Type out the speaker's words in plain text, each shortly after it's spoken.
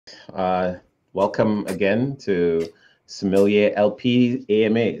Welcome again to Sommelier LP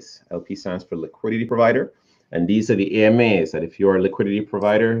AMAs. LP stands for Liquidity Provider. And these are the AMAs that if you're a liquidity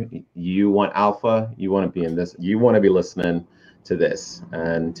provider, you want alpha, you want to be in this, you want to be listening to this.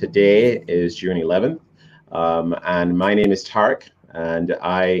 And today is June 11th. And my name is Taariq, and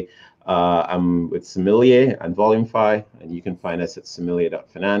I'm with Sommelier and Volumify, and you can find us at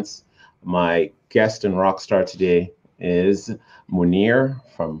sommelier.finance. My guest and rockstar today is Mounir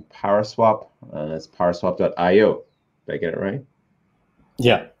from Paraswap, and it's paraswap.io. Did I get it right?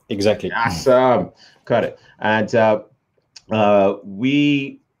 Yeah, exactly. Awesome. Got it. And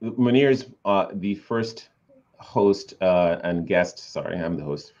Mounir is the first host and guest, sorry, I'm the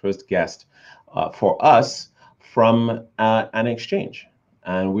host, first guest for us from an exchange.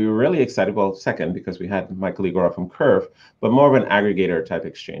 And we were really excited, well, second, because we had Michael Igor from Curve, but more of an aggregator type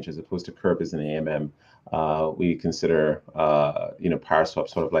exchange as opposed to Curve is an AMM. We consider, Paraswap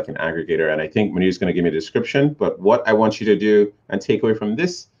sort of like an aggregator. And I think Mounir's going to give me a description, but what I want you to do and take away from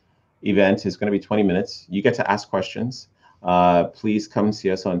this event is going to be 20 minutes. You get to ask questions. Please come see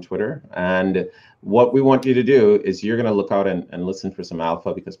us on Twitter. And what we want you to do is you're going to look out and listen for some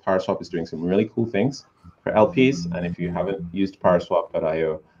alpha, because Paraswap is doing some really cool things for LPs. And if you haven't used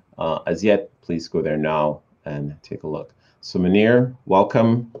paraswap.io as yet, please go there now and take a look. So Mounir,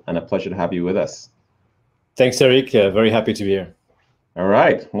 welcome, and a pleasure to have you with us. Thanks, Taariq. Very happy to be here. All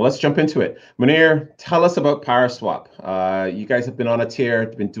right, well, let's jump into it. Mounir, tell us about Paraswap. You guys have been on a tear,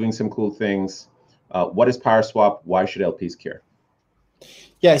 been doing some cool things. What is Paraswap? Why should LPs care?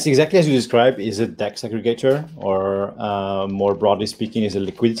 Yeah, it's exactly as you described. Is a DEX aggregator, or more broadly speaking, is a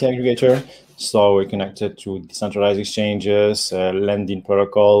liquidity aggregator. So we're connected to decentralized exchanges, lending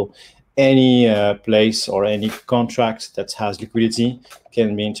protocol, any place or any contract that has liquidity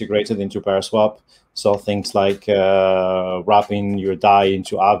can be integrated into Paraswap. So things like wrapping your DAI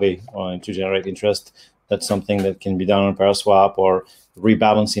into Aave to generate interest, that's something that can be done on Paraswap, or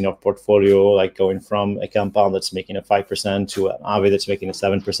rebalancing of portfolio, like going from a compound that's making a 5% to an Aave that's making a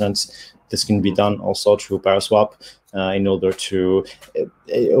 7%. This can be done also through Paraswap in order to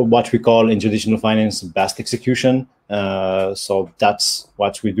what we call in traditional finance best execution. So that's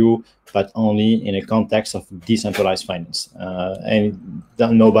what we do, but only in a context of decentralized finance. And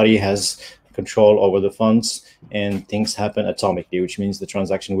nobody has control over the funds, and things happen atomically, which means the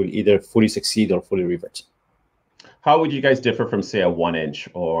transaction will either fully succeed or fully revert. How would you guys differ from, say, a 1inch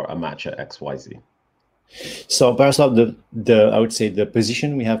or a Matcha XYZ? So Paraswap, I would say the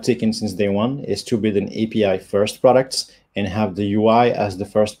position we have taken since day one is to build an API first product and have the UI as the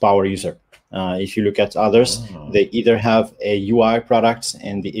first power user. If you look at others, they either have a UI product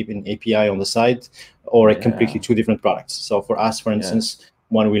and an API on the side, or a completely two different products. So for us, for instance,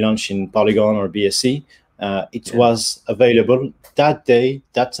 when we launch in Polygon or BSC, it was available that day,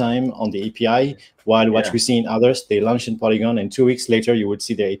 that time on the API, while what we see in others, they launch in Polygon, and 2 weeks later, you would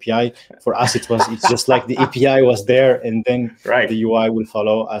see the API. For us, it's just like the API was there, and then the UI will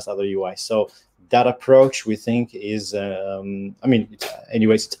follow as other UI. So that approach, we think, is,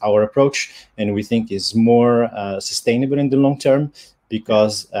 anyways, it's our approach, and we think is more sustainable in the long term,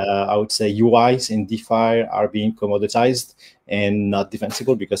 because I would say UIs in DeFi are being commoditized and not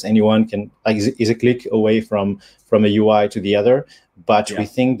defensible, because anyone can is a click away from a UI to the other. But we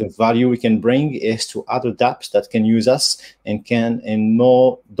think the value we can bring is to other dApps that can use us and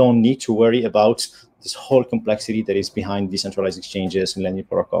don't need to worry about this whole complexity that is behind decentralized exchanges and lending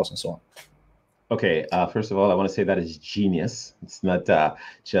protocols and so on. Okay, first of all, I want to say that is genius. It's not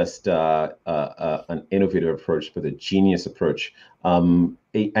just an innovative approach, but a genius approach. And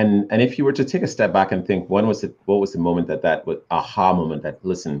if you were to take a step back and think, what was the moment that aha moment that,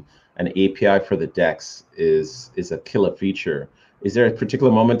 listen, an API for the DEX is a killer feature? Is there a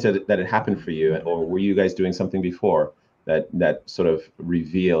particular moment that it happened for you, or were you guys doing something before that sort of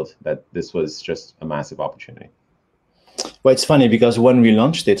revealed that this was just a massive opportunity? Well, it's funny, because when we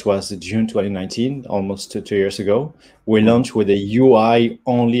launched, it was June 2019, almost 2 years ago. We launched with a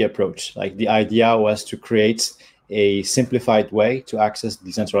UI-only approach. Like, the idea was to create a simplified way to access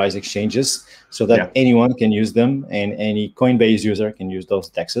decentralized exchanges so that anyone can use them, and any Coinbase user can use those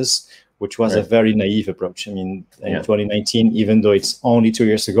DEXs, which was a very naive approach. I mean, in 2019, even though it's only 2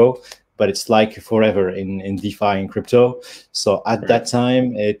 years ago, but it's like forever in DeFi and crypto. So at that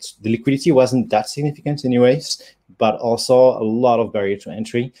time, the liquidity wasn't that significant anyways, but also a lot of barrier to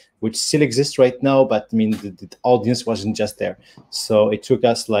entry, which still exists right now, but I mean, the audience wasn't just there. So it took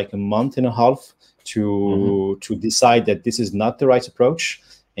us like a month and a half to decide that this is not the right approach.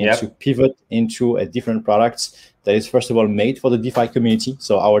 and to pivot into a different product that is, first of all, made for the DeFi community.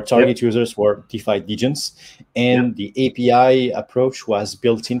 So our target users were DeFi degens, and the API approach was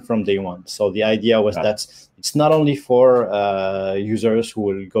built in from day one. So the idea was that it's not only for users who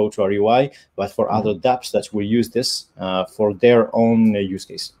will go to our UI, but for other dApps that will use this for their own use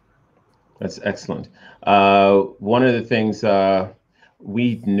case. That's excellent. One of the things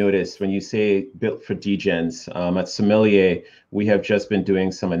we noticed when you say built for degens, at Sommelier, we have just been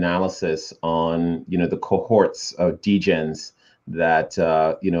doing some analysis on, the cohorts of degens that,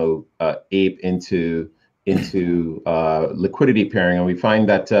 ape into liquidity pairing. And we find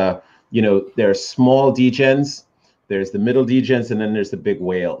that, there are small degens, there's the middle degens, and then there's the big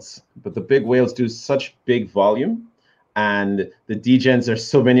whales. But the big whales do such big volume, and the degens are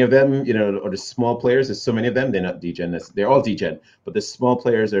so many of them, or the small players, there's so many of them. They're not degen, they're all degen, but the small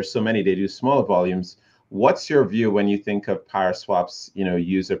players, there's so many, they do smaller volumes. What's your view when you think of Paraswap's,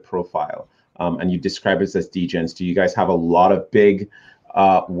 user profile, and you describe it as degens? Do you guys have a lot of big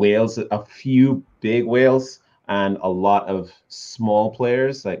whales, a few big whales, and a lot of small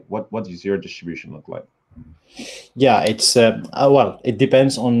players? Like, what does your distribution look like? Yeah, it's well, it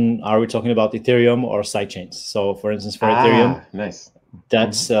depends on, are we talking about Ethereum or sidechains? So for instance, for Ethereum, nice,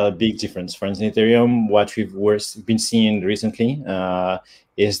 that's a big difference. For instance, Ethereum, what we've been seeing recently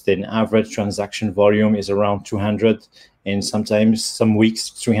is the average transaction volume is around 200, and sometimes some weeks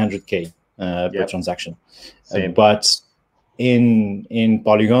 300K per transaction. But in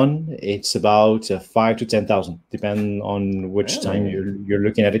Polygon, it's about 5 to 10,000, depending on which time you're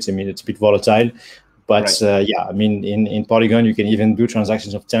looking at it. I mean, it's a bit volatile. But yeah, I mean, in Polygon, you can even do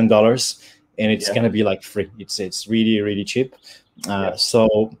transactions of $10, and it's gonna be like free. It's really, really cheap. But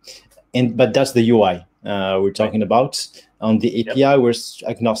that's the UI we're talking about. On the API, we're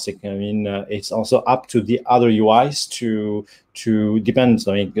agnostic. I mean, it's also up to the other UIs to depend.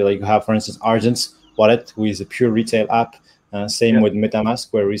 I mean, like you have, for instance, Argent Wallet, who is a pure retail app. Same with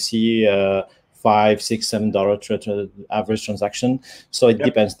MetaMask, where we see $5, $6, $7 average transaction. So it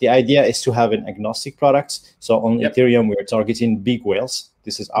depends. The idea is to have an agnostic product. So on Ethereum, we're targeting big whales.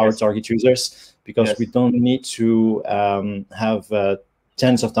 This is our target users, because we don't need to have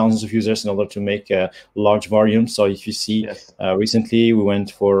tens of thousands of users in order to make a large volume. So if you see, recently we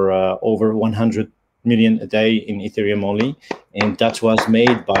went for over 100 million a day in Ethereum only, and that was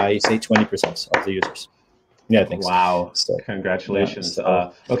made by, say, 20% of the users. Yeah, thanks. Wow. So, congratulations.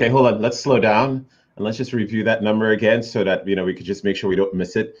 Okay, hold on. Let's slow down and let's just review that number again so that we could just make sure we don't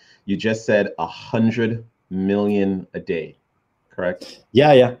miss it. You just said 100 million a day, correct?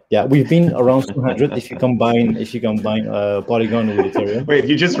 Yeah. We've been around 200 if you combine Polygon with Ethereum. Wait,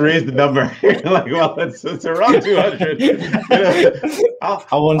 you just raised the number. Like, well, it's around 200. I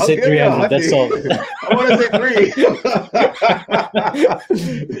won't say 300. That's all. I want to say 3.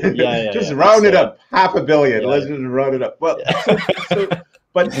 Just round it up, $500 million. Let's just round it up. Well,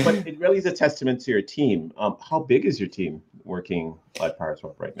 but it really is a testament to your team. How big is your team working at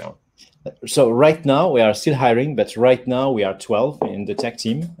Paraswap right now? So right now we are still hiring, but right now we are 12 in the tech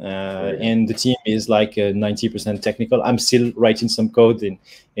team, and the team is like 90% technical. I'm still writing some code in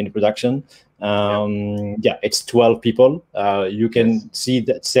production. It's 12 people. You can say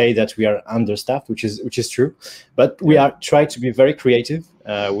that we are understaffed, which is true, but we are trying to be very creative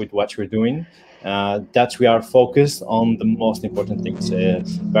with what we're doing. That we are focused on the most important things.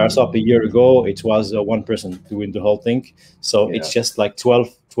 Paraswap a year ago, it was one person doing the whole thing. So it's just like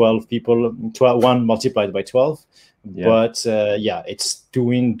 12 people, 1 multiplied by 12. But it's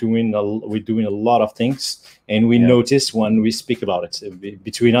we're doing a lot of things, and we notice when we speak about it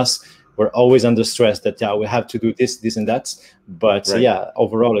between us, we're always under stress that we have to do this and that. But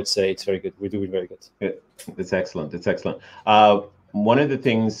overall, it's very good. We're doing very good. It's excellent. It's excellent. One of the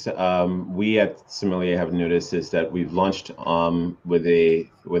things we at Sommelier have noticed is that we've launched with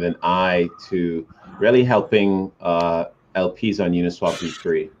an eye to really helping LPs on Uniswap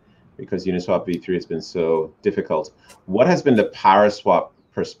V3, because Uniswap V3 has been so difficult. What has been the Paraswap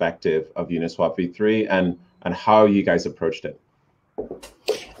perspective of Uniswap V3, and how you guys approached it?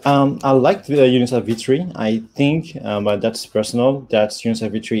 I like the Uniswap V3. I think, but that's personal, that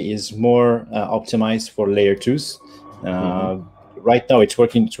Uniswap V3 is more optimized for layer 2s. Right now it's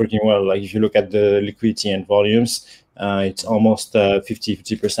working well. Like if you look at the liquidity and volumes, it's almost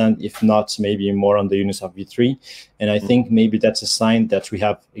 50%, if not maybe more on the Uniswap V3. And I think maybe that's a sign that we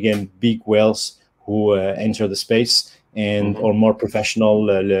have, again, big whales who enter the space, and or more professional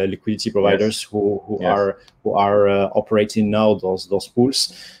liquidity providers who are operating now those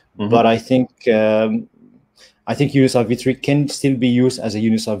pools. But I think I think Uniswap V3 can still be used as a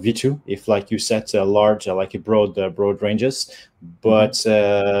Uniswap V2 if, like you set a large, like a broad ranges. But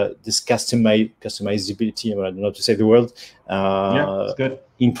this customizability, I don't know how to say the word, Yeah, it's good.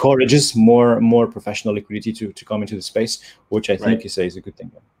 encourages more professional liquidity to come into the space, which I think is a good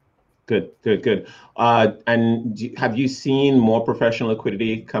thing. Good. And have you seen more professional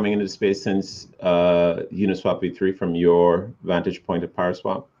liquidity coming into the space since Uniswap V3 from your vantage point at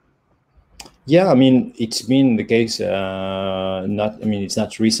Paraswap? Yeah, I mean, it's been the case. It's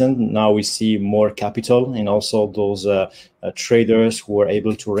not recent. Now we see more capital, and also those traders who are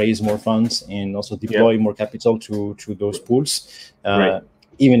able to raise more funds and also deploy more capital to those pools.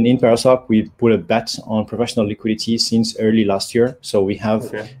 Even in Paraswap, we put a bet on professional liquidity since early last year. So we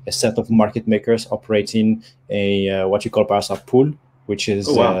have a set of market makers operating a what you call Paraswap pool, which is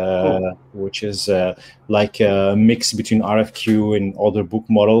like a mix between RFQ and order book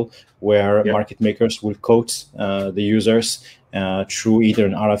model, where market makers will quote the users through either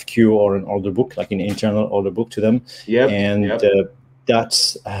an RFQ or an order book, like an internal order book to them.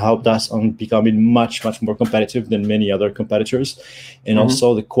 That's helped us on becoming much more competitive than many other competitors. And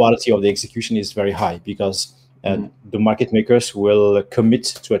also the quality of the execution is very high, because the market makers will commit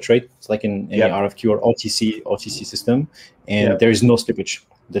to a trade. It's like in any RFQ or OTC system, and there is no slippage.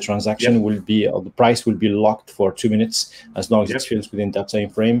 The transaction will be, the price will be locked for 2 minutes. As long as it fills within that time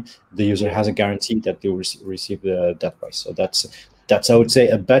frame, the user has a guarantee that they will receive that price. So that's I would say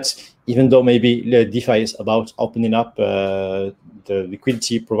a bet, even though maybe DeFi is about opening up the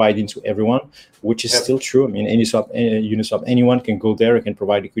liquidity providing to everyone, which is still true. I mean, Uniswap, anyone can go there and can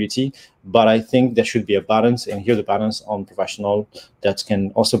provide liquidity, but I think there should be a balance, and here the balance on professional that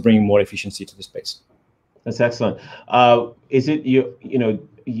can also bring more efficiency to the space. That's excellent. Is it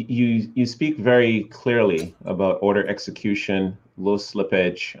you speak very clearly about order execution, low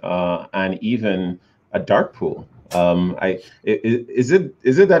slippage, and even a dark pool. Is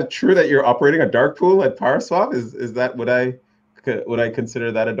it that true that you're operating a dark pool at Paraswap? Is that would I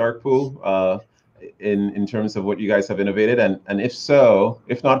consider that a dark pool in terms of what you guys have innovated? And if so,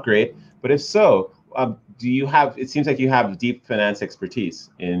 if not, great, but if so, do you have? It seems like you have deep finance expertise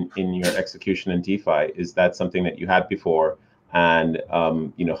in your execution in DeFi. Is that something that you had before? And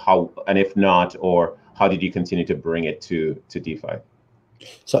how? And if not, or how did you continue to bring it to DeFi?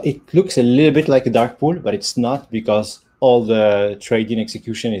 So it looks a little bit like a dark pool, but it's not, because all the trading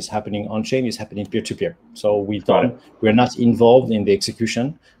execution is happening on chain, is happening peer to peer. So we're not involved in the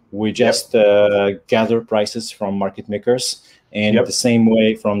execution. We just gather prices from market makers, and the same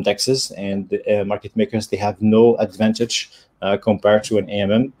way from DEXs, and the market makers, they have no advantage compared to an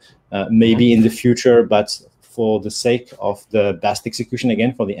AMM. Maybe in the future, but for the sake of the best execution,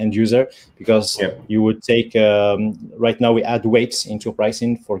 again, for the end user, because you would take, right now we add weights into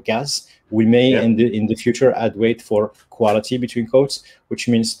pricing for gas. We may in the future add weight for quality between quotes, which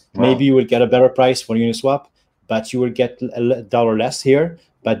means maybe you will get a better price for Uniswap, but you will get $1 less here,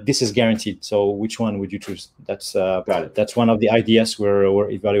 but this is guaranteed. So which one would you choose? That's that's one of the ideas we're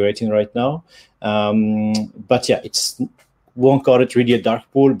evaluating right now. But yeah, won't call it really a dark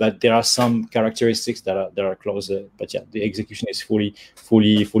pool, but there are some characteristics that are close. But yeah, the execution is fully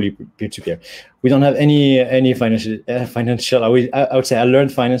peer-to-peer. We don't have any financial. I would say I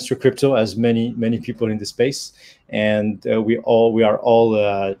learned finance through crypto, as many people in the space, and we are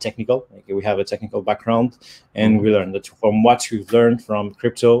all technical. We have a technical background, and we learned that from what we've learned from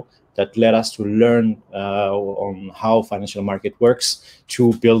crypto, that led us to learn on how financial market works,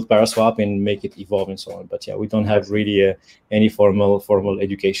 to build Paraswap and make it evolve and so on. But yeah, we don't have really any formal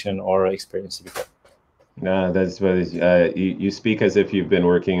education or experience before. No, that's what you speak as if you've been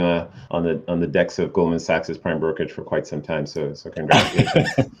working on the decks of Goldman Sachs' prime brokerage for quite some time. So congratulations.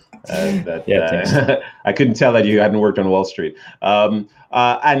 I couldn't tell that you hadn't worked on Wall Street. And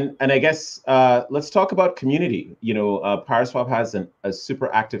I guess let's talk about community. Paraswap has a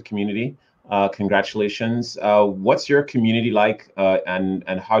super active community. Congratulations. What's your community like,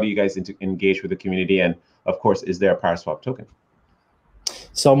 and how do you guys engage with the community? And of course, is there a Paraswap token?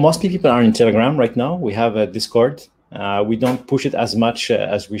 So mostly people are in Telegram right now. We have a Discord. We don't push it as much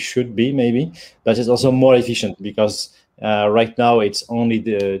as we should be, maybe, but it's also more efficient, because right now it's only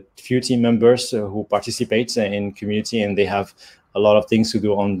the few team members who participate in community, and they have a lot of things to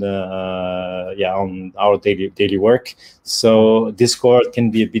do on on our daily work. So Discord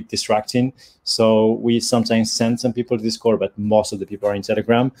can be a bit distracting. So we sometimes send some people to Discord, but most of the people are in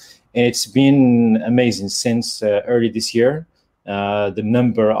Telegram. And it's been amazing since early this year. The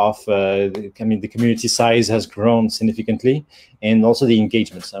number of the community size has grown significantly, and also the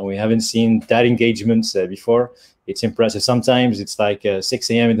engagements. And we haven't seen that engagements before. It's impressive. Sometimes it's like 6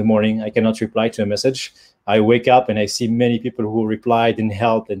 a.m. in the morning. I cannot reply to a message, I wake up and I see many people who replied and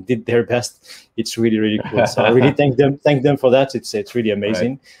helped and did their best. It's really, really cool. So I really thank them for that. It's really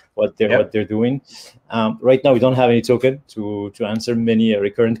amazing what they're doing. Right now we don't have any token to answer many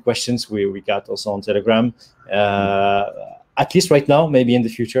recurrent questions we got also on Telegram. At least right now, maybe in the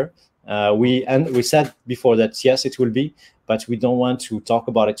future. We said before that yes, it will be, but we don't want to talk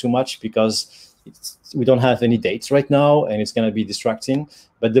about it too much because we don't have any dates right now, and it's going to be distracting.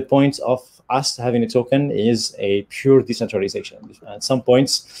 But the point of us having a token is a pure decentralization. At some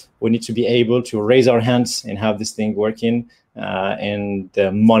points, we need to be able to raise our hands and have this thing working and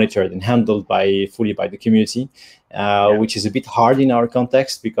monitored and handled fully by the community, which is a bit hard in our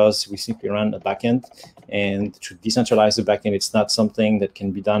context because we simply run a backend, and to decentralize the backend, it's not something that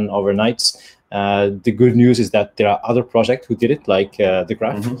can be done overnight. The good news is that there are other projects who did it, like the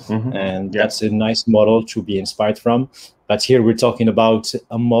Graph, and that's a nice model to be inspired from. But here we're talking about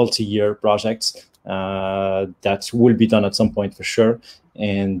a multi-year project that will be done at some point for sure.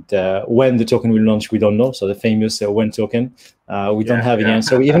 And when the token will launch, we don't know. So the famous when token, we don't have any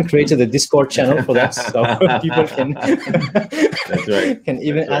answer. We even created a Discord channel for that, so people can can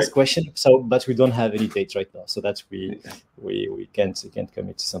even ask questions. So, but we don't have any dates right now. So that's we can't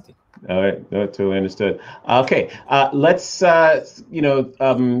commit to something. All right, no, totally understood. Okay, let's I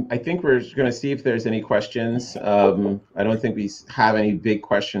think we're going to see if there's any questions. I don't think we have any big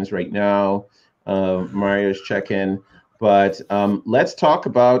questions right now. Mario's checking. But let's talk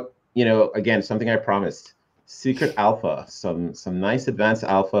about, again, something I promised, secret alpha, some nice advanced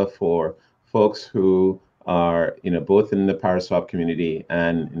alpha for folks who are, both in the Paraswap community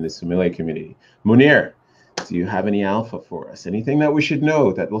and in the Sommelier community. Mounir, do you have any alpha for us? Anything that we should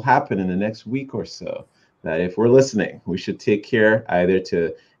know that will happen in the next week or so, that if we're listening, we should take care either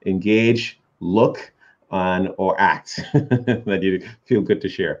to engage, look on, or act that you feel good to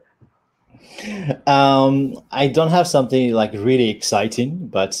share? I don't have something like really exciting,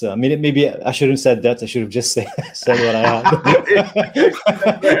 but maybe I shouldn't have said that. I should have just said what I had.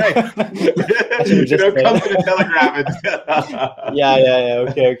 Come to the Telegram.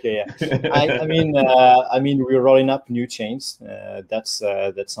 Okay. I mean, we're rolling up new chains. That's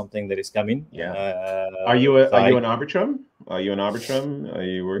something that is coming. Yeah. Are you an Arbitrum? Are you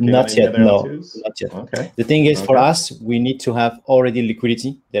working not on yet? Any other No, L2s? not yet. Okay. The thing is, for us, we need to have already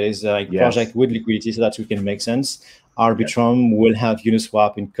liquidity. That is like project with liquidity, so that we can make sense. Arbitrum will have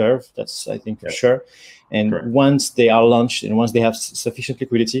Uniswap in Curve. That's, I think, for sure. And once they are launched and once they have sufficient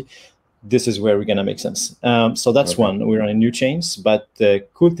liquidity, this is where we're going to make sense. So that's one. We're on a new chains, but the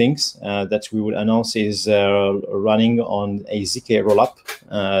cool things that we will announce is running on a ZK rollup.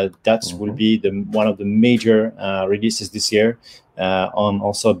 That will be one of the major releases this year, on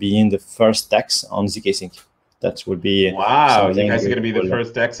also being the first DEX on ZK Sync. That would be wow. You guys are going to be the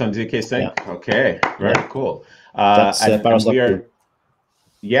first DEX on ZK Sync. Yeah. Okay, very cool. That's Paraswap.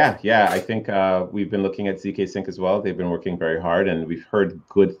 I think we've been looking at ZK Sync as well. They've been working very hard, and we've heard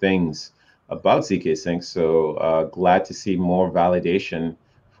good things about ZK Sync. So glad to see more validation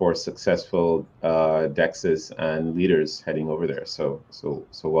for successful DEXs and leaders heading over there. So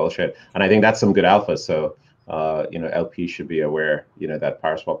well shared. And I think that's some good alpha. So LP should be aware, that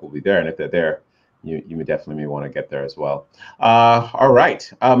Paraswap will be there, and if they're there, you definitely may want to get there as well. All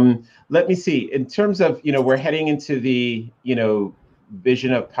right. Let me see. In terms of, we're heading into the,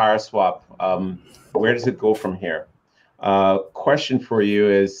 vision of Paraswap. Where does it go from here? Question for you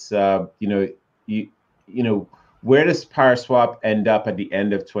is, where does Paraswap end up at the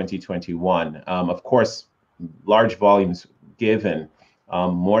end of 2021? Of course, large volumes given,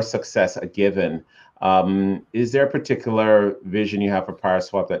 more success a given. Is there a particular vision you have for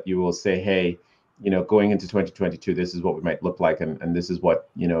Paraswap that you will say, hey, going into 2022, this is what we might look like, and this is what,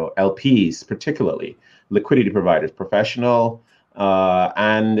 LPs, particularly liquidity providers, professional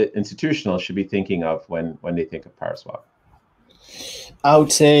and institutional, should be thinking of when they think of Paraswap? I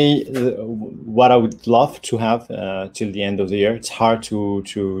would say what I would love to have till the end of the year. It's hard to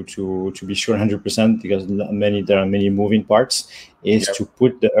be sure 100% because there are many moving parts. Is to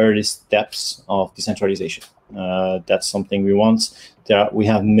put the early steps of decentralization. That's something we want. We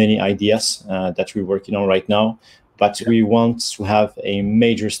have many ideas that we're working on right now, but we want to have a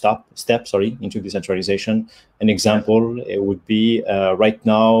major step into decentralization. An example it would be right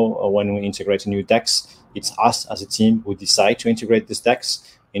now when we integrate a new DEX. It's us as a team who decide to integrate this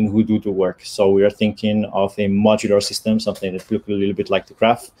DEX and who do the work. So we are thinking of a modular system, something that looks a little bit like the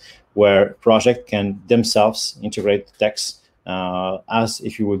Graph, where project can themselves integrate the DEX as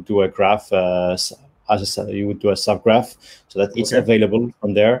if you would do a graph, you would do a subgraph, so that it's available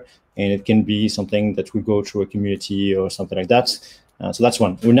from there, and it can be something that we go through a community or something like that. So that's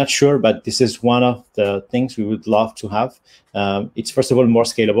one. We're not sure, but this is one of the things we would love to have. It's first of all more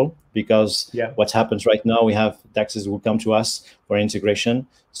scalable, because what happens right now, we have DEXs who come to us for integration,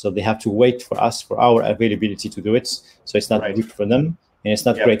 so they have to wait for us for our availability to do it. So it's not good for them, and it's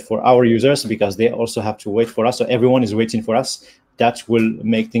not great for our users, because they also have to wait for us. So everyone is waiting for us. That will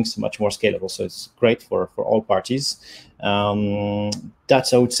make things much more scalable. So it's great for all parties.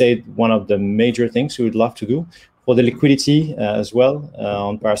 That's, I would say, one of the major things we would love to do. For the liquidity as well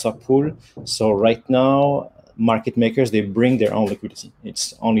on Paraswap pool. So right now, market makers, they bring their own liquidity.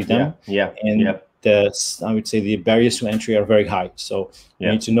 It's only them. And I would say the barriers to entry are very high. So you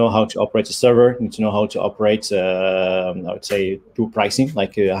need to know how to operate a server. You need to know how to operate, I would say, do pricing,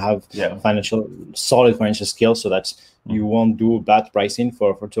 like have solid financial skills, so that you won't do bad pricing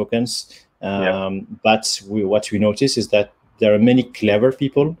for tokens. But what we notice is that there are many clever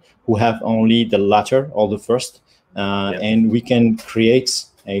people who have only the latter or the first. And we can create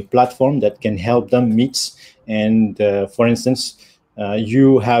a platform that can help them meet. And for instance,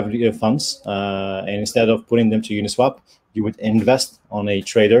 you have funds, and instead of putting them to Uniswap, you would invest on a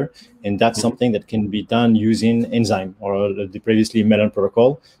trader, and that's something that can be done using Enzyme or the previously Melon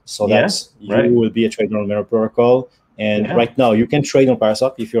protocol. So that you will be a trader on Melon protocol. And right now, you can trade on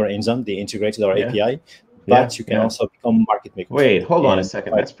Paraswap if you're Enzyme. They integrated our API. But you can also become market maker. Wait, hold on a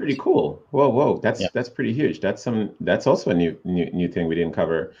second. That's pretty cool. Whoa, that's pretty huge. That's also a new thing we didn't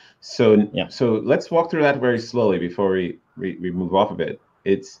cover. So so let's walk through that very slowly before we move off of it.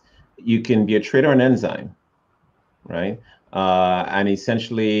 You can be a trader on Enzyme, right? And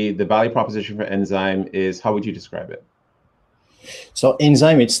essentially, the value proposition for Enzyme is, how would you describe it? So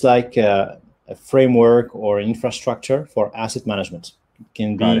Enzyme, it's like a framework or infrastructure for asset management. It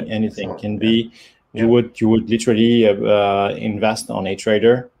can be anything. It can be you would literally invest on a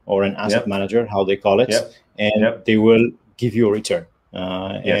trader or an asset manager, how they call it, and they will give you a return.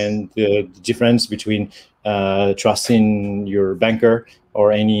 And the difference between trusting your banker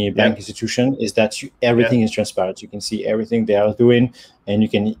or any bank institution is that everything is transparent. You can see everything they are doing, and you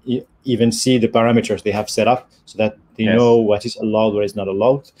can even see the parameters they have set up, so that they know what is allowed, what is not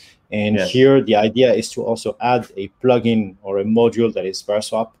allowed. And here the idea is to also add a plugin or a module that is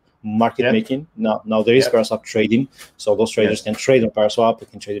Paraswap market making. Now there is Paraswap trading, so those traders can trade on Paraswap, they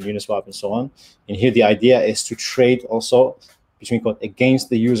can trade on Uniswap, and so on. And here the idea is to trade also between quote against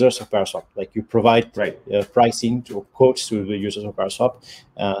the users of Paraswap. Like you provide pricing to quotes to the users of Paraswap.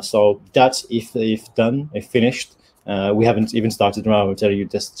 So that's if finished. We haven't even started now. I'll tell you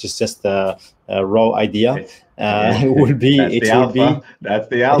just a raw idea. It will be that's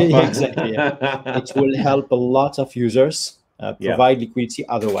the alpha. Exactly. It will help a lot of users provide liquidity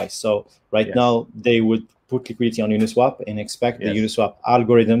otherwise. So right now they would put liquidity on Uniswap and expect the Uniswap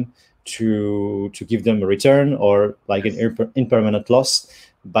algorithm to give them a return or like an impermanent loss.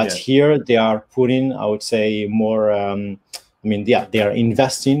 But here they are putting, I would say, more. They are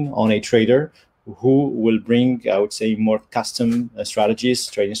investing on a trader who will bring, I would say, more custom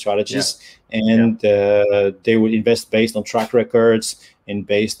trading strategies, and they will invest based on track records and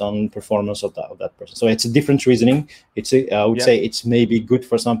based on performance of that person. So it's a different reasoning. I would say it's maybe good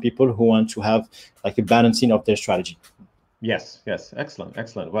for some people who want to have like a balancing of their strategy. Yes,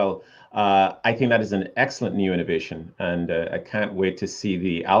 excellent. Well, I think that is an excellent new innovation, and I can't wait to see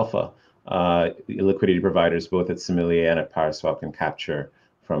the alpha liquidity providers both at Sommelier and at Paraswap can capture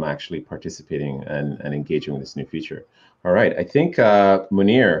from actually participating and engaging with this new feature. All right, I think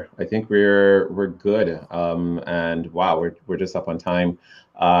Mounir, I think we're good, and wow, we're just up on time.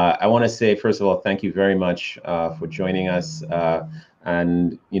 I want to say, first of all, thank you very much for joining us,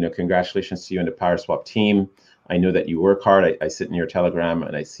 and congratulations to you and the Paraswap team. I know that you work hard. I sit in your Telegram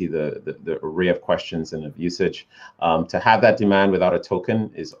and I see the array of questions and of usage. To have that demand without a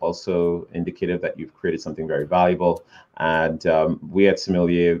token is also indicative that you've created something very valuable. And we at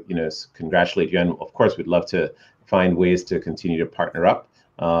Sommelier, congratulate you. And of course, we'd love to find ways to continue to partner up.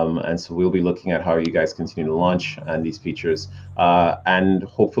 And so we'll be looking at how you guys continue to launch and these features. And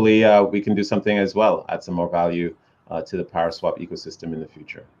hopefully we can do something as well, add some more value to the Paraswap ecosystem in the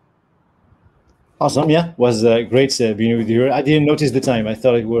future. Awesome, yeah, was great being with you. I didn't notice the time. I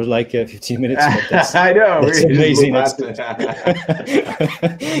thought it was like 15 minutes. But that's, I know, that's amazing. That's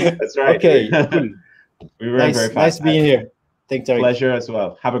right. Okay, cool. We were very fast. Nice being here. Thanks, Taariq. Pleasure as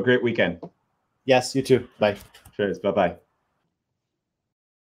well. Have a great weekend. Yes, you too. Bye. Cheers. Bye-bye.